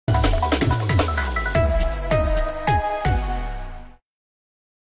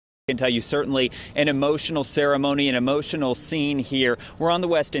I can tell you certainly an emotional ceremony, an emotional scene here. We're on the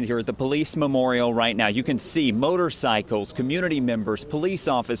West End here at the Police Memorial right now. You can see motorcycles, community members, police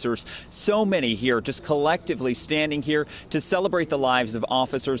officers, so many here just collectively standing here to celebrate the lives of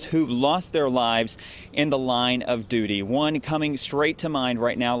officers who lost their lives in the line of duty. One coming straight to mind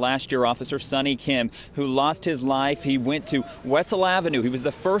right now, last year, Officer Sonny Kim, who lost his life. He went to Wetzel Avenue. He was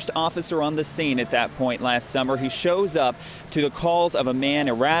the first officer on the scene at that point last summer. He shows up to the calls of a man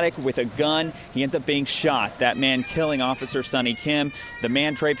erratic with a gun. He ends up being shot. That man killing Officer Sonny Kim. The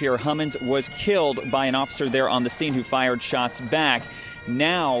man, Drapier Hummons, was killed by an officer there on the scene who fired shots back.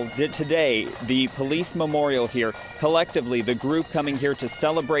 Now, today, the police memorial here, collectively, the group coming here to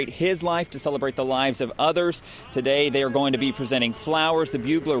celebrate his life, to celebrate the lives of others. Today, they are going to be presenting flowers. The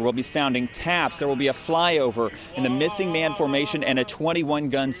bugler will be sounding taps. There will be a flyover in the missing man formation and a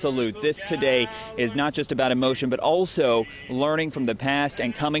 21-gun salute. This today is not just about emotion, but also learning from the past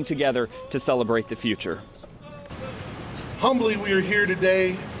and coming together to celebrate the future. Humbly, we are here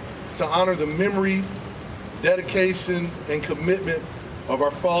today to honor the memory, dedication, and commitment of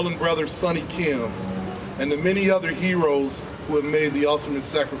our fallen brother Sonny Kim and the many other heroes who have made the ultimate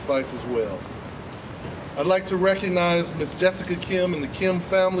sacrifice as well. I'd like to recognize Ms. Jessica Kim and the Kim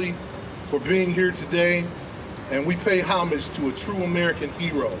family for being here today, and we pay homage to a true American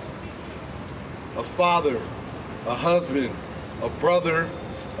hero, a father, a husband, a brother,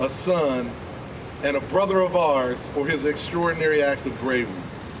 a son, and a brother of ours for his extraordinary act of bravery.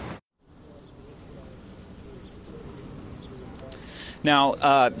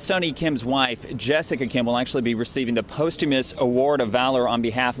 Now, Sonny Kim's wife, Jessica Kim, will actually be receiving the posthumous Award of Valor on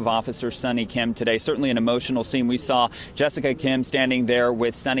behalf of Officer Sonny Kim today. Certainly an emotional scene. We saw Jessica Kim standing there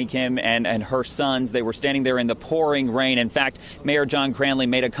with Sonny Kim and her sons. They were standing there in the pouring rain. In fact, Mayor John Cranley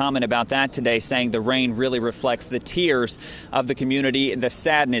made a comment about that today, saying the rain really reflects the tears of the community, the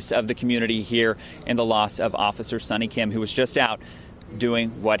sadness of the community here in the loss of Officer Sonny Kim, who was just out doing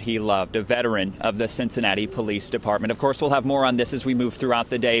what he loved, a veteran of the Cincinnati Police Department. Of course, we'll have more on this as we move throughout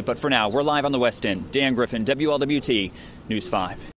the day, but for now, we're live on the West End. Dan Griffin, WLWT News 5.